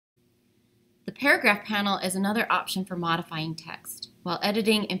Paragraph panel is another option for modifying text. While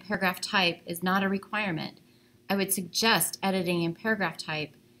editing in paragraph type is not a requirement, I would suggest editing in paragraph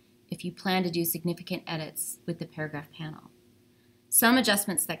type if you plan to do significant edits with the paragraph panel. Some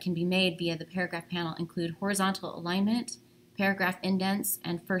adjustments that can be made via the paragraph panel include horizontal alignment, paragraph indents,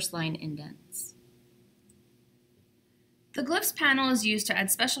 and first line indents. The glyphs panel is used to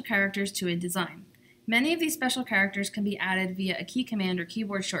add special characters to a design. Many of these special characters can be added via a key command or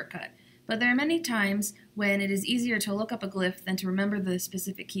keyboard shortcut, but there are many times when it is easier to look up a glyph than to remember the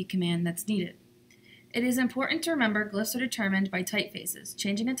specific key command that's needed. It is important to remember glyphs are determined by typefaces.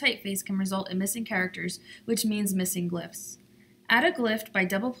 Changing a typeface can result in missing characters, which means missing glyphs. Add a glyph by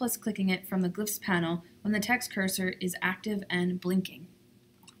double-clicking it from the glyphs panel when the text cursor is active and blinking.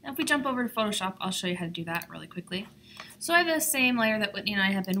 Now if we jump over to Photoshop, I'll show you how to do that really quickly. So I have the same layer that Whitney and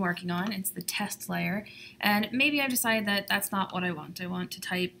I have been working on. It's the test layer, and maybe I've decided that that's not what I want. I want to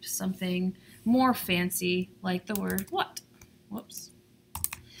type something more fancy like the word what. Whoops.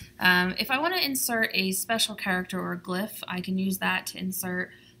 If I want to insert a special character or a glyph, I can use that to insert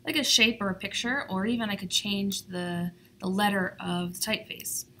like a shape or a picture, or even I could change the letter of the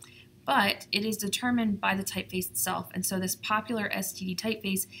typeface. But it is determined by the typeface itself, and so this popular STD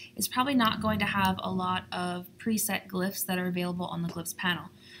typeface is probably not going to have a lot of preset glyphs that are available on the glyphs panel.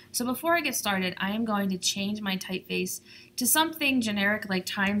 So before I get started, I am going to change my typeface to something generic like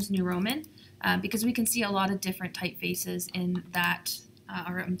Times New Roman, because we can see a lot of different typefaces in that,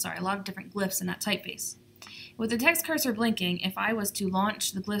 a lot of different glyphs in that typeface. With the text cursor blinking, if I was to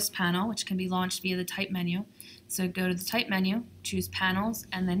launch the glyphs panel, which can be launched via the type menu, so go to the type menu, choose panels,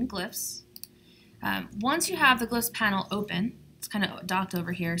 and then glyphs. Once you have the glyphs panel open, it's kind of docked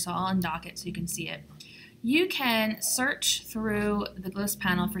over here, so I'll undock it so you can see it. You can search through the glyphs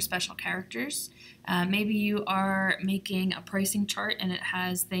panel for special characters. Maybe you are making a pricing chart and it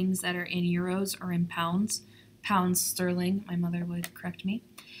has things that are in euros or in pounds. Pounds sterling, my mother would correct me.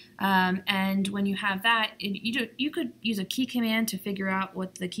 And when you have that, you could use a key command to figure out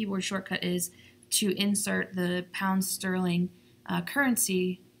what the keyboard shortcut is to insert the pound sterling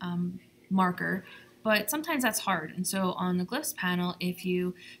currency marker, but sometimes that's hard. And so on the glyphs panel, if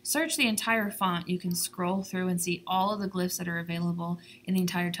you search the entire font, you can scroll through and see all of the glyphs that are available in the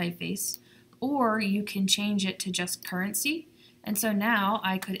entire typeface, or you can change it to just currency. And so now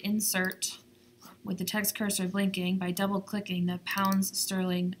I could insert with the text cursor blinking by double-clicking the pounds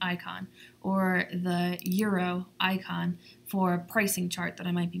sterling icon or the euro icon for a pricing chart that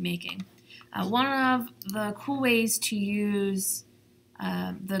I might be making. One of the cool ways to use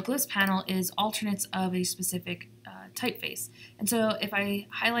the glyphs panel is alternates of a specific typeface. And so if I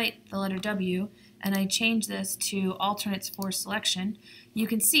highlight the letter W and I change this to alternates for selection, you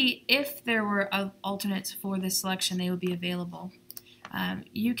can see if there were alternates for this selection, they would be available.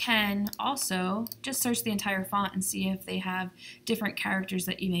 You can also just search the entire font and see if they have different characters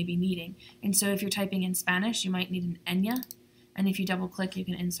that you may be needing. And so if you're typing in Spanish, you might need an ñ, and if you double click, you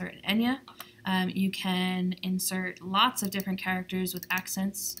can insert an ñ. You can insert lots of different characters with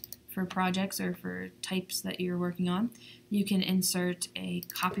accents for projects or for types that you're working on. You can insert a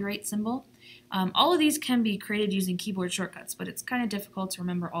copyright symbol. All of these can be created using keyboard shortcuts, but it's kind of difficult to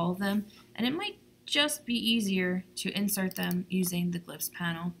remember all of them, and it might just be easier to insert them using the glyphs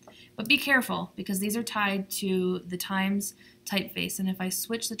panel. But be careful, because these are tied to the Times typeface, and if I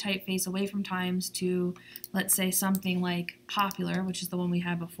switch the typeface away from Times to, let's say, something like Popular, which is the one we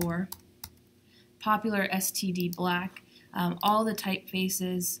had before, Popular STD Black, all the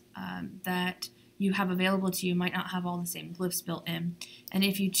typefaces that you have available to you might not have all the same glyphs built in. And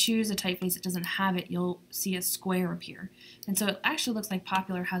if you choose a typeface that doesn't have it, you'll see a square appear. And so it actually looks like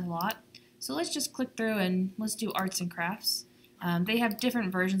Popular has a lot. So let's just click through and let's do arts and crafts. They have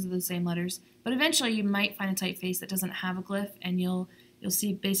different versions of the same letters, but eventually you might find a typeface that doesn't have a glyph, and you'll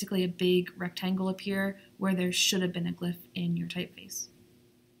see basically a big rectangle appear where there should have been a glyph in your typeface.